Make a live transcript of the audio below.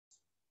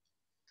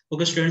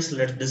Okay, students,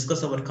 let's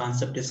discuss our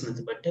concept is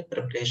nothing but a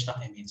preparation of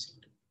amines.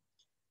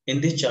 In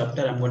this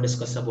chapter, I'm going to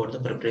discuss about the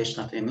preparation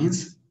of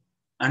amines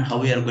and how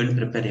we are going to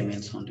prepare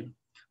amines only.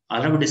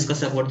 Already we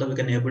discussed about that we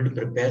can able to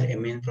prepare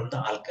amine from the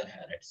alkyl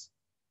halides.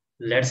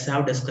 Let's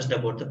have discussed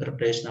about the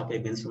preparation of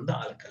amines from the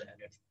alkyl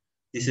halides.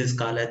 This is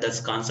called as this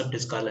concept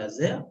is called as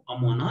a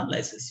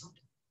ammonolysis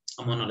only.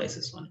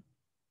 Ammonolysis only.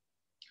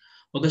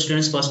 Okay,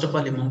 students, first of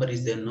all, remember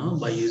is there no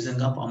by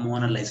using of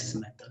ammonolysis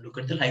method. Look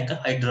at the like a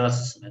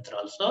hydrolysis method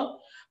also.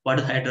 What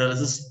is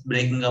hydrolysis?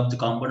 Breaking up the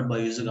compound by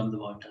using of the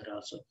water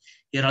also.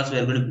 Here also we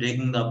are going to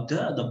breaking up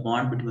the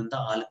bond between the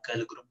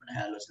alkyl group and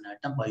halogen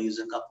atom by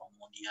using of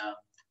ammonia.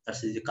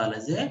 That's called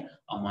as a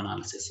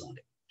ammonolysis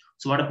only.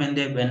 So what happens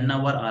there?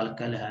 Whenever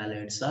alkyl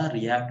halides are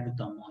react with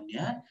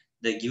ammonia,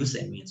 they give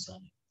amines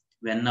only.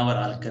 Whenever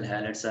alkyl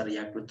halides are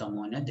react with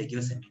ammonia, they give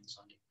amines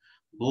only.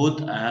 Both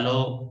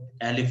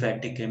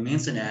aliphatic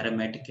amines and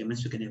aromatic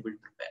amines we can able to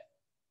prepare.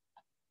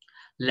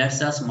 Let's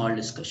have small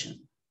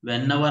discussion.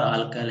 Whenever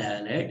alkyl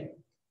halide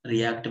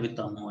react with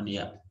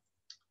ammonia,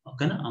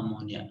 okay,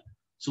 ammonia.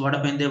 So what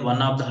happens there?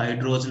 One of the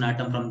hydrogen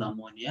atom from the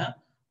ammonia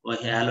or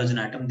halogen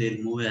atom they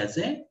remove as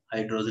a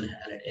hydrogen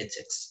halide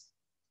HX.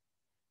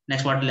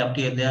 Next what left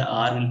here there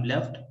R will be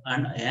left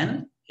and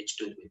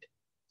NH2 will be there.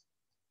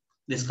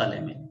 This called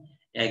amine.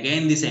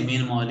 Again these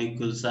amine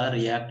molecules are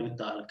react with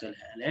the alkyl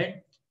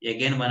halide.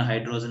 Again one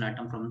hydrogen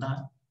atom from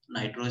the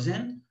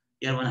nitrogen.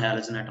 Here one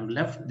halogen atom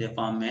left. They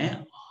form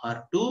a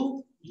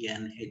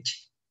R2NH.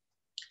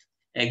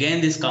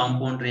 Again this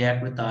compound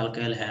react with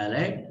alkyl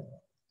halide.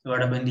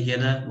 What happened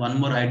here? One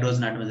more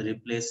hydrogen atom is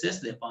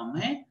replaces. They form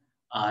a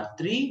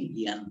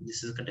R3N.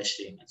 This is the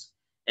tertiary amines.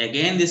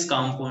 Again these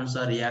compounds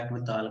are react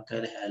with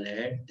alkyl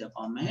halide. They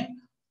form a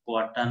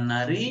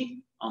quaternary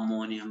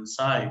ammonium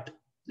salt.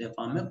 They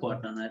form a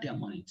quaternary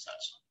ammonium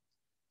salt.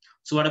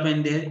 So what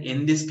happened there?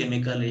 In this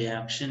chemical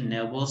reaction,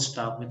 never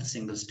stop with a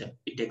single step.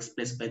 It takes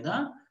place by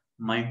the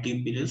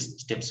multiple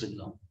steps will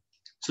come.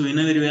 So we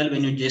know very well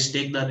when you just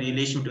take the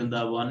relation between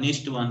the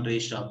 1:1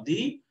 ratio of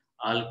the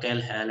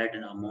alkyl halide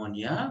and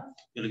ammonia,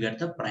 you'll get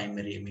the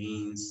primary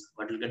amines.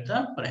 What will get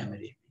the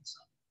primary amines?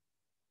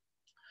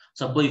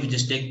 Suppose if you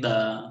just take the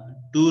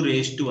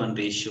 2:1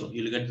 ratio,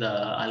 you'll get the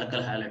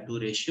alkyl halide 2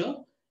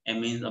 ratio,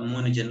 amines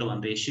ammonia general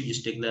 1 ratio.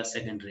 Just take the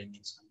secondary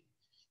amines.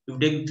 If you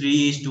take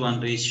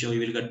 3:1 ratio, you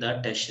will get the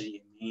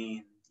tertiary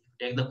amine. If you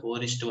take the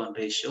 4:1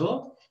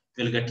 ratio,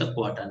 you will get the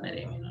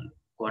quaternary amine.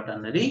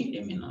 Quaternary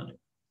amine.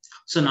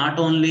 So not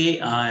only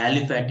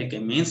aliphatic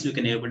amines, we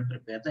can able to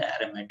prepare the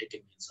aromatic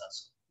amines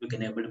also. We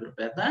can able to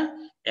prepare the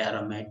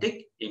aromatic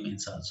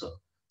amines also.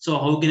 So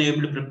how can you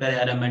able to prepare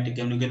aromatic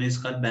amine? It's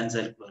called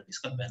benzyl chloride. It's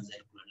called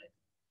benzyl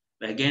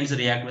chloride. Again, it's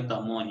react with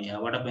ammonia.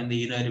 What happens?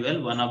 You know very well,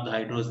 one of the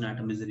hydrogen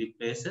atom is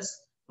replaces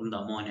from the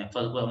ammonia.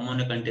 First,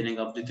 ammonia containing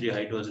up to 3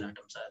 hydrogen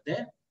atoms are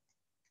there.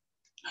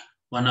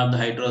 One of the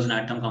hydrogen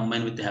atom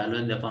combined with the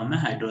halogen, they form a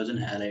hydrogen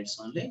halides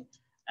only,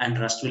 and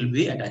rest will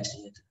be attached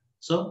here.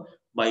 So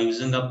by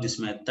using of this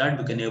method,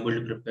 we can able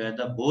to prepare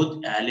the both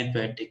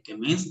aliphatic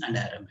amines and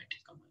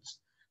aromatic amines.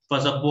 For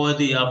suppose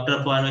the after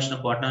formation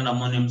of quaternary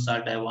ammonium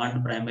salt, I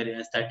want primary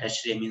as that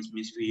tertiary amines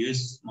means we use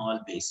small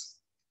base.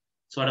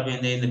 So what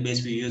happens in the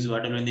base we use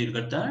whatever when you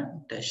get the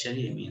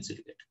tertiary amines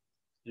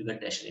you get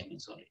tertiary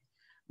amines only.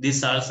 These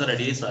salts are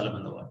readily soluble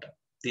in the water.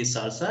 These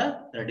salts are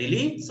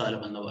readily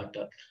soluble in the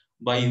water.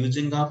 By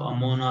using of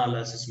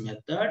ammonolysis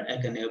method, I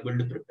can able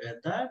to prepare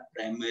the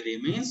primary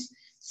amines,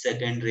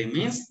 secondary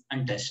amines,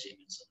 and tertiary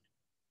amines.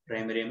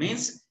 Primary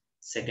amines,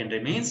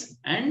 secondary amines,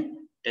 and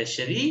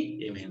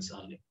tertiary amines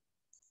only.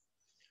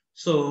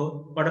 So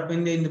what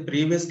happened in the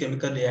previous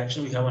chemical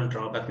reaction? We have one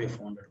drawback we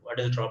found. What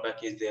is the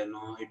drawback is there?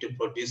 No, it will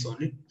produce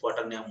only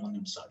quaternary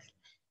ammonium salt.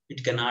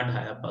 It cannot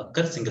have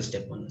occur single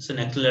step one. So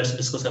next let's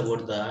discuss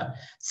about the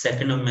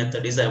second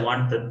method is I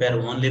want to prepare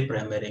only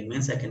primary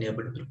amines. I can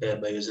able to prepare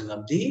by using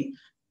of the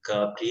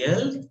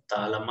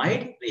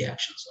Gabriel-Thalamide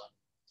reaction. So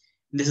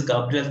this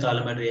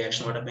Gabriel-Thalamide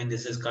reaction, what happened?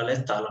 This is called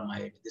as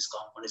thalamide. This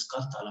compound is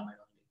called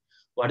thalamide only.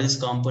 What is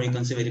compound? You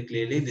can see very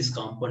clearly this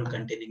compound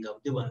containing of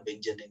the one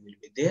benzene will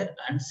be there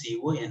and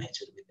CONH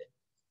will be there.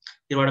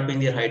 Here what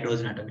happened? Here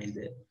hydrogen atom is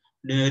there.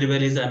 Very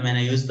well is when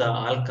I use the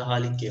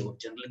alcoholic KO,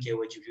 general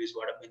KO, if you use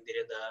what happened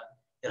there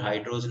the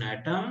hydrogen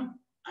atom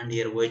and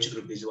here OH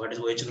group is what is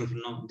OH group?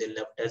 No, they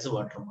left as a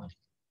water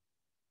molecule.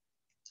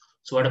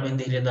 So what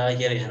happened here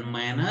here N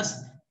minus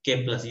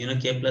K plus, you know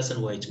K plus and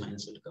OH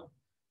minus will come.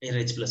 Here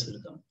H plus will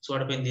come. So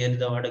what happened here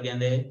what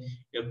again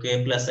your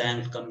K plus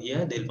ion will come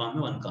here, they'll form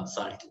a one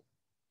salt.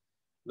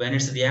 When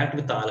it's react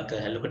with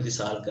alcohol, look at this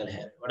alcohol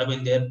here. What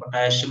happened there?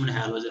 Potassium and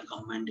halogen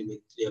combined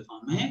with they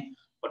form a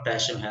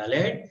potassium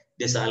halide.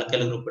 This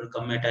alkyl group will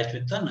come attached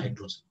with the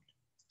nitrogen.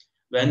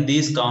 When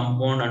these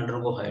compound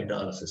undergo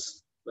hydrolysis,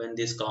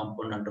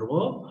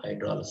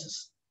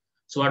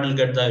 so what will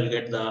get the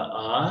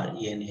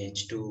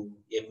RNH2.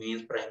 It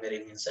means primary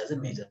means as a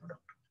major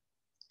product.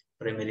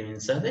 Primary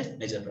means as a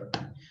major product.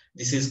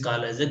 This is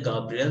called as a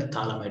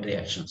Gabriel-Thalamide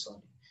reaction.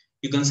 So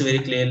you can see very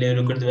clearly.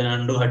 Look at when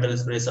undergo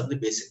hydrolysis of the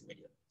basic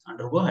medium.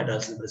 Undergo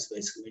hydrolysis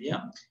basic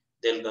medium.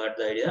 they'll got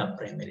the idea of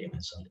primary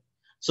amines only.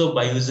 So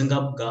by using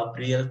a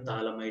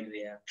Gabriel-Thalamide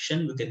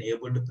reaction, we can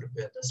able to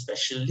prepare the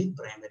specially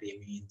primary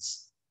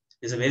amines.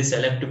 This is a very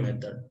selective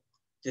method.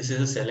 This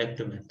is a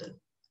selective method.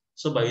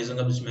 So by using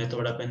of this method,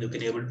 what happens? You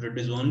can able to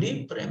produce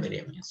only primary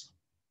amines.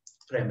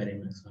 Primary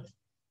amines.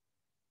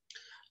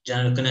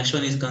 The next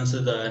one is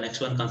consider the next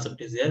one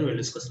concept is here. We'll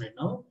discuss right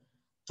now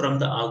from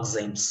the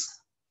oximes.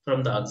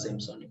 From the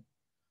oximes only.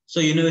 So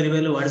you know very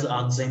well what is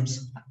oximes.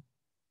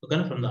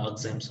 Okay, from the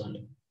oximes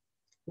only.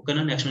 Okay,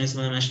 next one is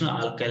mention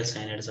alkyl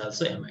cyanides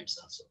also, amides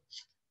also.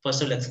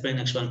 First, I'll explain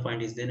next one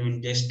point is then we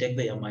just take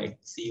the amide,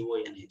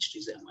 CONH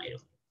is amide.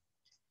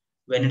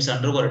 When it's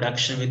undergo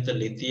reduction with the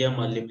lithium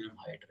aluminum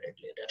hydride,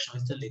 reduction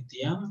with the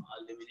lithium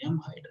aluminum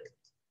hydride,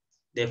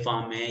 they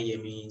form a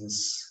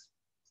amines.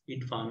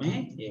 It form a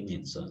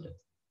amines only.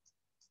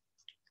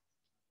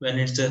 When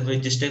it's we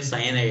just take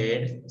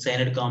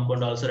cyanide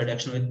compound also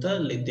reduction with the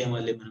lithium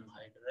aluminum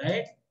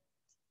hydride.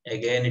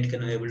 Again, it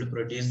can be able to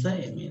produce the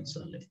amines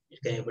only.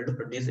 It can be able to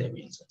produce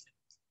amines only.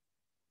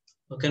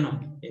 Okay, no,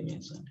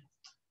 amines only.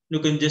 You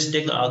can just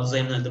take the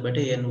oximes and the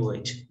better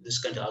NOH. This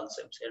kind of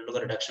oximes. And look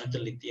at reduction with the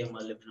lithium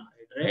aluminum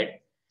hydride.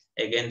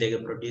 Again, they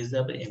can produce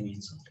the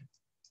amines only.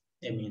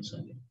 Amines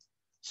only.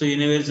 So you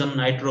know some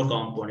nitro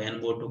compound,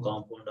 NO2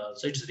 compound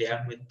also. It's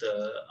react with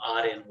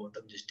RNO2.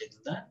 I'm just taking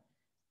the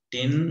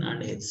tin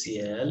and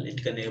HCl.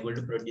 It can able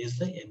to produce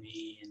the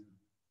amine.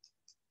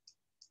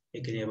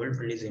 It can able to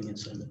produce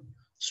amines only.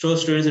 So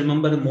students,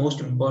 remember the most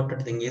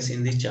important thing is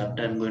in this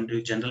chapter, I'm going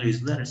to generally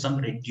use some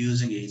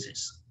reducing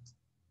agents.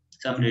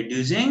 Some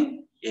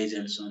reducing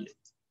agents only.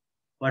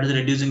 What is the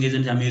reducing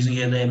agent? I'm using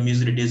here the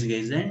reducing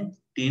agent.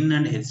 Tin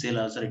and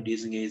HCl also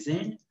reducing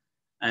agent.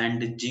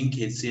 And zinc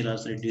HCl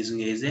also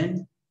reducing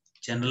agent.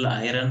 General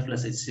iron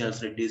plus HCl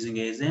also reducing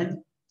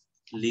agent.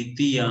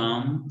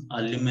 Lithium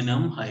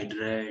aluminum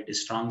hydride,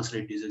 strongest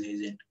reducing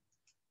agent.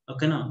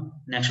 Okay, now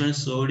next one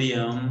is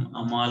sodium,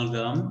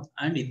 amalgam,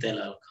 and ethyl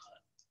alcohol.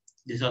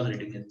 This also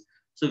reducing agent.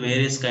 So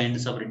various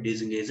kinds of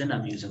reducing agent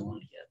I'm using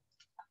only here.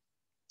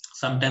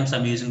 Sometimes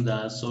I'm using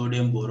the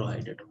sodium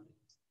borohydride only.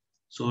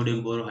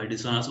 Sodium borohydride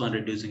is also one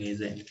reducing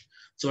agent.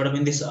 So what I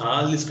mean this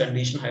all this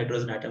condition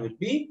hydrogen atom will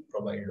be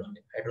provided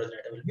only. Hydrogen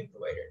atom will be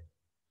provided.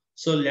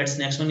 So let's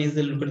next one is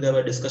the look at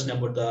the discussion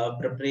about the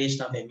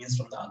preparation of amines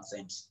from the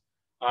oximes.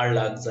 All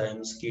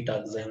oximes,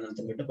 ketoximes, and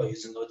the by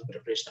using of the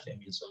preparation of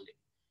amines only.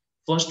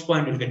 First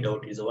point will get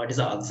out is what is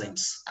the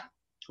oximes?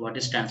 What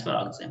is stands for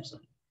oximes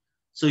only?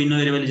 So you know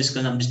very well just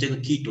I'm just taking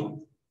a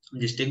ketone. I'm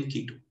just taking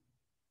ketone.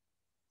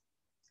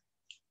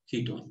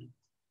 Ketone.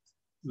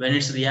 When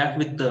it's react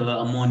with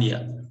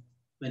ammonia.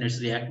 When it's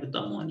react with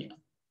ammonia.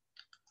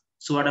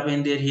 So what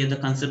happened there here? The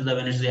concept that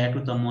when it's react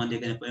with ammonia,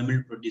 they can able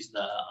to produce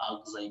the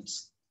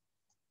oximes.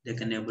 They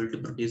can able to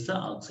produce the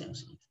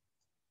oximes.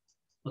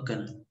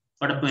 Okay.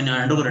 What happened when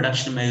undergo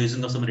reduction by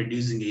using of some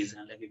reducing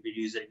agent, like if we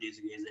use a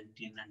reducing agent,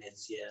 tin and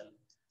HCl,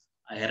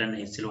 iron,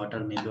 HCl, water,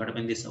 maybe what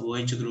happened this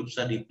OH groups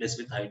are replaced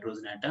with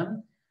hydrogen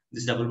atom.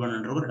 This double bond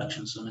undergo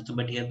reduction. So nothing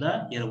but here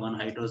one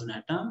hydrogen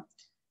atom.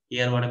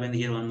 Here what happened?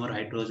 Here one more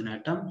hydrogen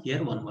atom.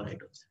 Here one more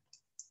hydrogen.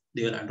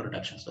 They will undergo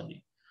reductions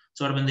only.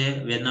 So what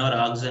happened? Whenever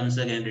oximes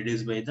are getting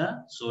reduced by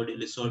the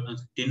sodium,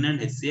 tin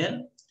and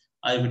HCl,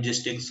 I would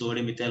just take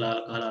sodium ethyl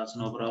alcohol also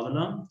no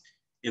problem.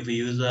 If we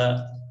use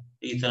the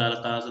ethyl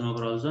alcohol also no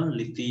problem.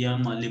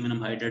 Lithium aluminum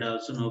hydride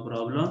also no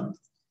problem.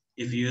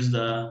 If you use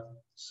the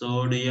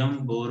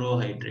sodium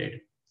borohydride,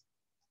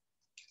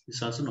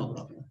 this also no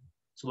problem.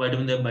 So what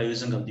happened by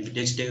using of the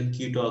just take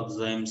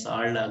ketoximes,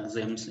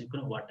 aldoximes,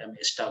 what am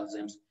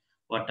estaximes,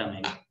 what am I?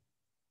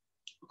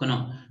 Okay,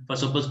 no. For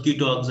suppose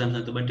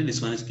ketoximes, but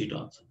this one is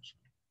ketoximes.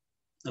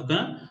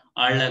 Okay,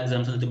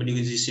 aldoximes, but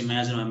you just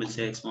imagine I will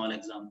say a small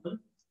example.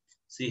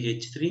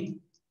 CH3,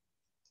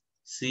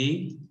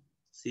 C,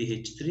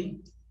 CH3,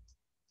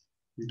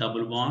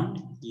 double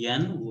bond,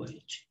 NOH.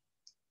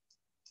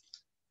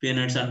 When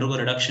it's undergo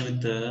reduction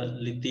with the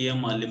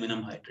lithium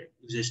aluminum hydride,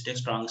 you just take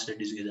strongest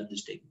reducing agent.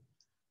 Just take.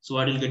 So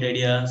what will get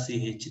idea?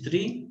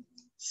 CH3,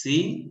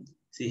 C,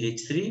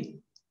 CH3,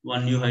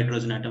 one new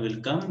hydrogen atom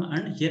will come,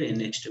 and here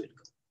NH2 will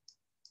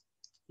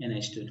come.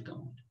 NH2 will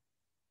come.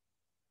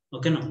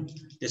 Okay, no,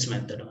 this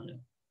method only.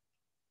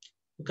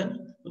 Okay,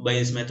 by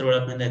this method, what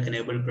happens? I can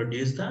able to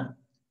produce the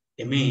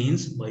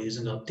amines by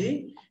using of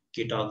the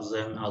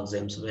ketoxime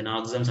oximes. When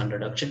oximes under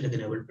reduction, they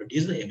can able to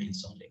produce the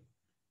amines only.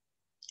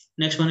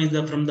 Next one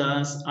is from the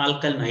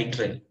alkyl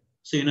nitrite.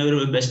 So you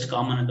know best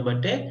common at the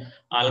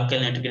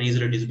alkyl nitrite can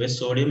easily reduce by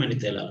sodium and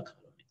ethyl alcohol.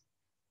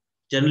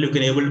 Generally, you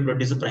can able to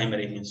produce the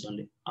primary amines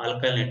only.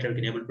 Alkyl nitrite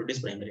can able to produce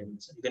primary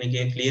amines. You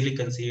can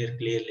clearly see here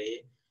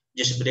clearly.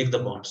 Just break the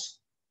bonds.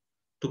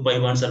 2 pi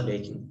bonds are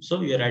breaking. So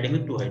we are adding the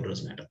 2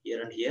 hydrogen atom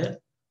here and here,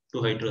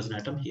 2 hydrogen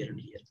atom here and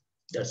here.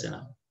 That's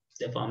enough.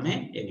 They form a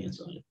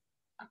amines only.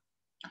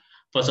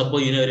 For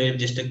suppose you know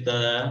just take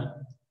the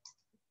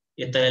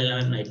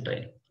ethyl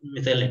nitrite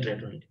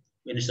only.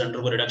 When it's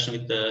undergo reduction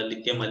with the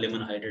lithium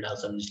aluminum hydride,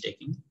 also I'm just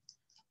taking.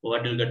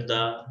 What will get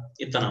the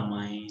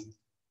ethanamine?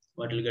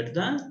 What will get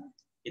the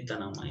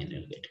ethanamine?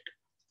 Will get it.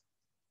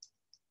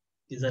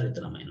 These are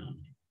ethylamine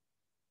only.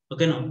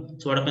 Okay, no.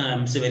 So what happened?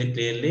 I'm saying very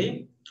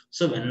clearly.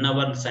 So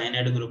whenever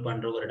cyanide group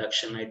undergo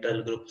reduction,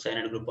 nitrile group,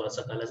 cyanide group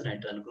also called as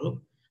nitrile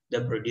group, they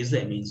produce the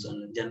amines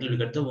only. Generally, we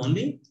get the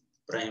only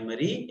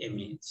primary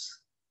amines.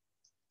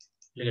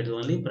 We get the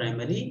only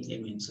primary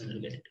amines only.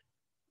 We get it.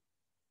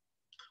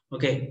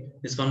 Okay,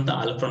 this from the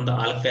alkyl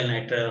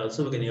nitrile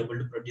also we can able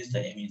to produce the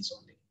amines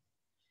only.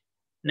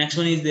 Next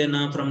one is there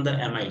now from the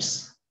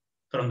amides.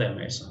 From the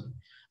amides only.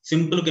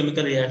 Simple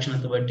chemical reaction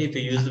authority if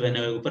you use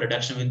whenever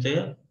reduction with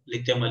the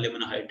lithium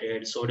aluminum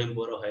hydride, sodium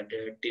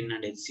borohydride, tin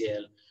and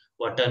HCl,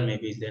 water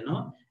maybe there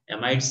no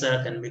amides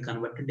can be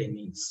converted to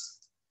amines.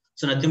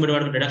 So nothing but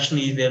what reduction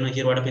is there.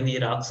 Here what happens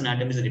here oxygen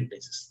atom is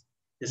replaces.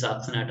 These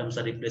oxygen atoms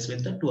are replaced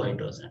with the 2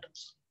 hydrogen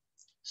atoms.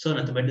 So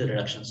nothing but the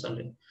reductions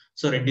only.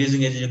 So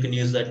reducing agent you can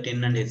use the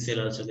tin and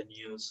HCl also can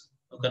use.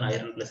 Okay,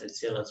 iron plus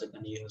HCl also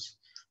can use.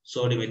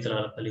 Sodium ethyl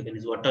alcohol you can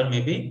use. Water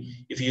maybe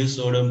if you use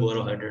sodium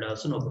borohydride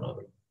also no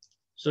problem.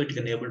 So it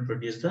can able to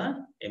produce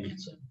the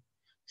amines.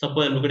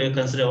 Suppose look at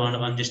consider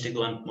one just take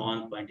one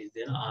point is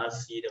there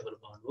RC double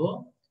bond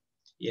O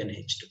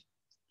NH2.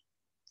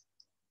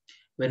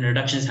 When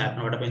reductions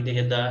happen, what happens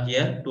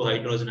here 2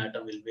 hydrogen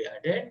atom will be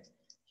added.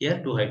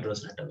 Here 2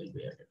 hydrogen atom will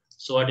be added.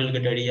 So what you'll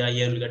get idea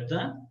here will get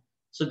the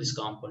so this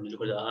compound will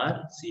go to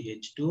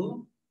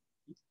RCH2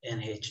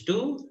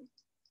 NH2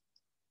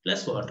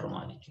 plus water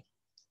molecule.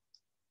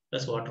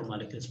 Plus water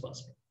molecule is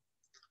possible.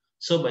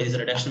 So by this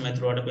reduction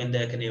method, what happens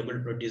they can able to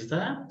produce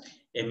the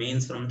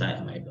amines from the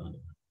amide only.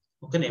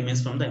 Okay,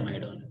 amines from the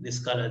amide only. This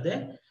is called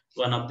the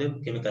one of the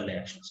chemical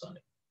reactions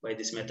only. By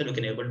this method, we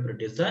can able to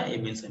produce the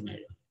amines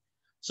amide only.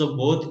 So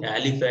both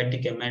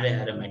aliphatic amide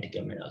and aromatic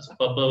amide also.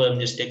 Papa, I'm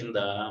just taking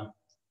the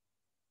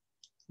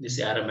this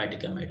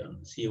aromatic amide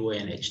only,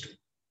 CONH2.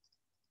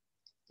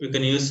 We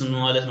can use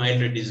small as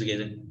mild reducing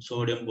agent,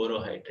 sodium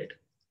borohydride,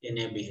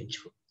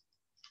 NaBH4.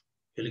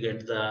 You'll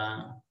get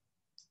the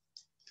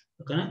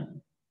okay,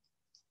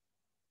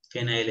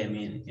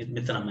 phenylamine,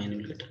 methylamine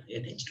will get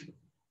NH2.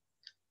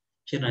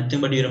 Here nothing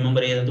but you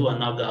remember here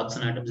one of the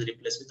oxygen atom is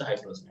replaced with the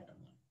hydrogen atom.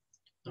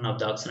 One of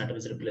the oxygen atom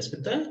is replaced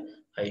with the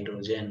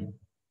hydrogen.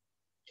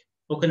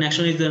 Okay, next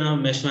one is the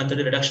mesh method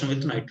reduction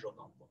with nitro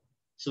compound.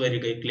 So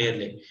very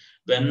clearly,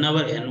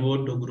 whenever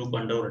NO2 group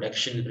under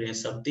reduction in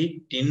presence of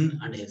the tin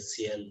and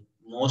HCl,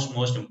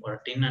 most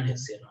important tin and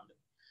HCl only.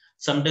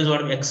 Sometimes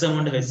what X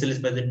amount of HCl is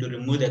present, to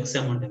remove the X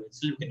amount of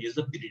HCl, you can use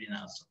the pyridine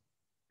also.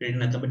 Pyridine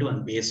nothing but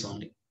one base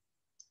only.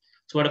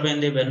 So what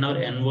happens whenever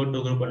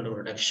NO2 group under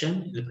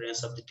reduction in the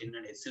presence of the tin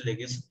and HCl, they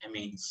gives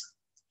amines.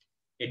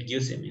 It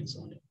gives amines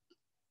only.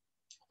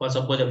 For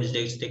suppose I will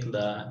take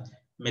the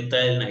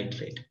methyl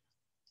nitrate.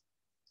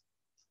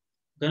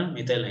 Okay,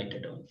 methyl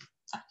nitrate only.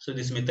 So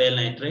this methyl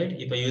nitrate,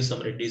 if I use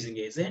some reducing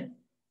agent,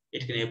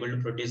 it can able to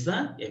produce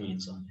the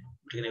amines only.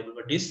 It can able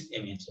to produce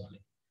amines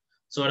only.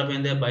 So what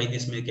happens there by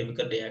this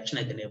chemical reaction,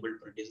 I can able to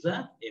produce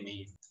the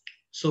amine.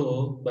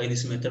 So by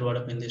this method, what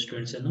happens the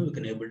students know we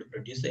can able to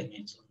produce the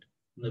amines only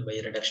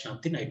by reduction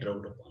of the nitro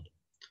group only.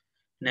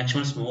 Next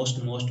one's most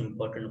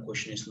important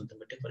question is nothing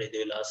but for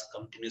they will ask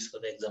continuous for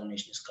the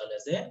examination is called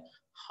as a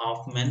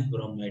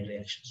HOFFMAN-bromide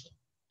reaction. So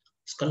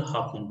it's called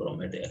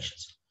HOFFMAN-bromide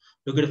reactions.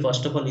 Look at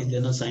first of all is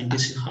there no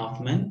scientist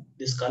Hoffman.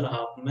 This is called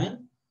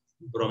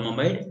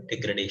HOFFMAN-bromamide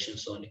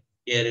degradations only.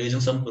 Here using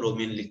some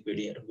bromine liquid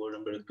here.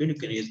 Bromine liquid you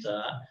can use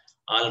the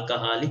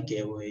alcoholic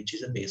KOH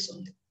is a base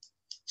only.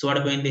 So what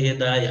happens here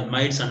the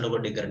amides undergo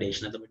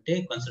degradation.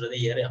 Consider the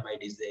here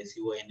amide is there,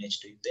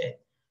 CONH2 is there.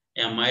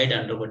 Amide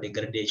undergo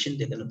degradation,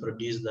 they can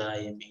produce the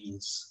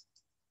amines.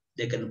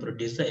 They can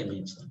produce the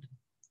amines only.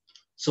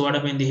 So what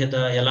happens here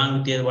the along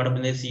with here what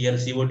happens here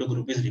CO2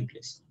 group is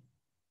replaced.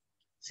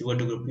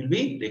 CO2 group will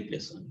be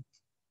replaced only.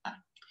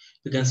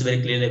 You can see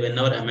very clearly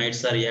whenever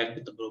amides are react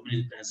with the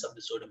bromine in presence of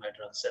the sodium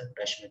hydroxide,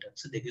 potassium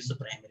hydroxide, they give the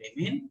primary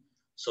amine,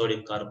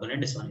 sodium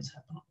carbonate. This one is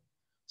happening.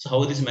 So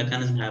how this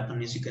mechanism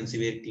happens is you can see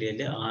very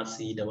clearly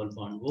RC double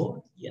bond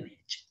O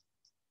NH.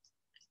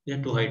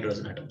 Here 2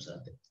 hydrogen atoms are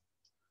there.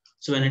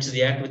 So when it's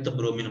react with the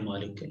bromine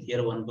molecule,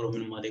 here one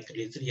bromine molecule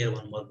is there, here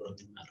one more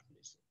bromine molecule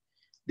is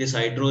there. This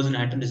hydrogen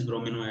atom, this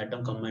bromine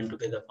atom combined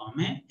together form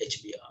a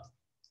HBr.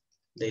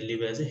 They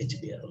live as a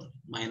HBr only,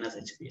 minus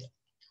HBr.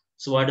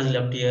 So what is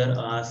left here?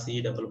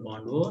 RC double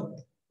bond O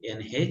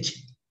NH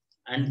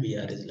and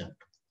Br is left.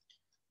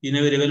 You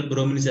know very well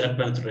bromine is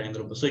electron with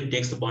triangle group, so it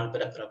takes the bond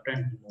per electron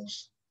and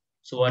moves.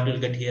 So what will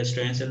get here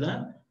students is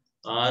the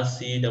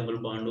RC double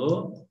bond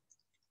O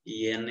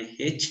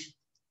NH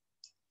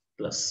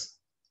plus.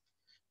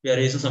 We are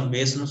using some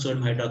base no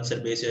sodium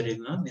hydroxide base. We are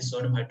using this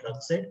sodium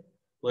hydroxide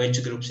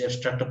OH groups here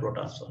structure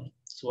protons only.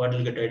 So what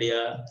will get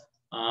idea?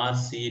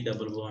 RC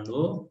double bond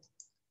O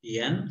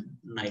N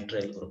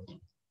nitrile group.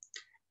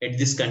 At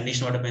this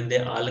condition, what happens? The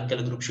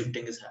alkyl group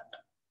shifting is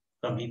happening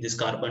from this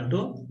carbon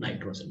to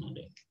nitrogen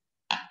only.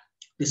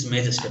 This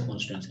major step on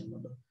students.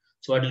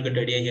 So what will get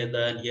idea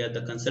here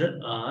the consider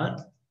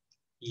R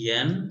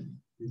N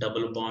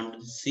double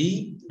bond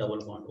C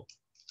double bond O.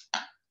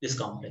 This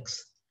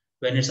complex.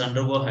 When it's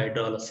undergo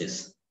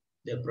hydrolysis,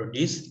 they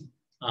produce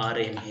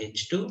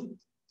RNH2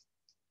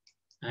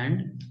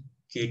 and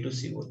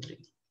K2CO3.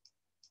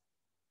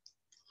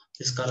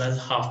 This is called as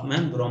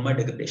Hoffman-Bromide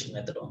degradation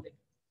method only.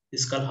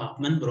 This is called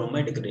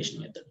Hoffman-Bromide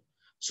degradation method.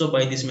 So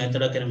by this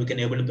method, we can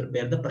able to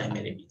prepare the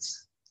primary amines.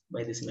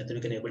 By this method,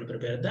 we can able to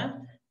prepare the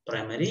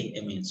primary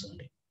amines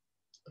only.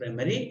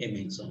 Primary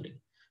amines only.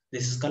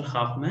 This is called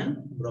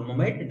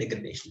Hoffman-Bromamide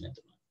degradation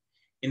method.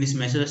 In this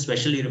method,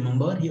 especially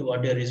remember here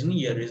what you are using.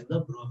 Here is the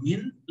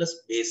bromine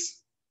plus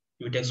base.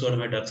 You take sodium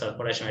hydroxide,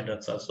 potassium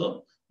hydroxide,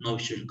 so no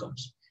issue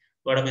comes.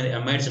 What about the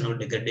amides and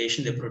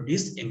degradation? They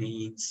produce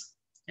amines.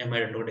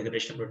 Amide and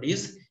degradation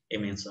produce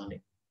amines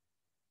only.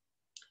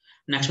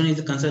 Next one is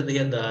to consider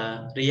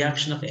the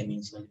reaction of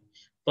amines only.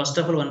 First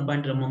of all, one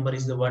point to remember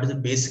is what is the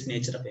basic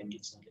nature of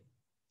amines only.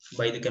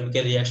 By the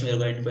chemical reaction, we are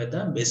going to find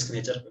the basic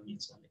nature of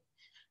amines only.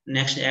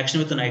 Next, action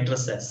with the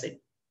nitrous acid.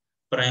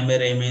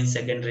 Primary amines,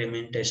 secondary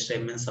amines, tertiary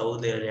amines, how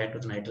they react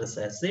with nitrous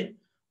acid,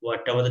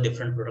 whatever the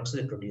different products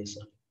they produce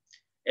only.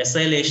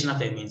 Acylation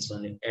of amines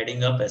only,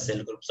 adding up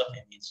acyl groups of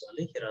amines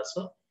only. Here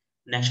also,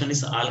 next one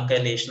is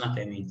alkylation of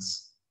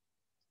amines.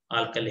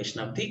 Alkylation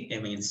of the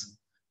amines.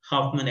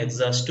 Hoffman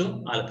exhaust to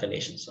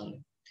alkylations only.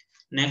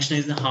 Next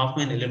is the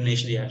Hoffman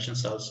elimination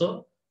reactions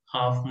also.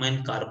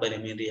 Hoffman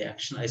carbylamine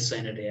reaction,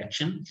 isocyanate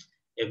reaction.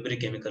 Every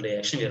chemical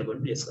reaction we are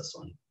going to discuss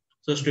only.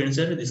 So students,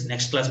 this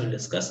next class we will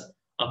discuss.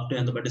 Up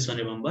to the this one,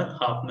 remember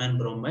Hoffman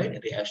bromide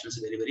reaction is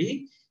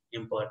very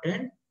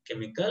important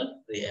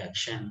chemical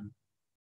reaction.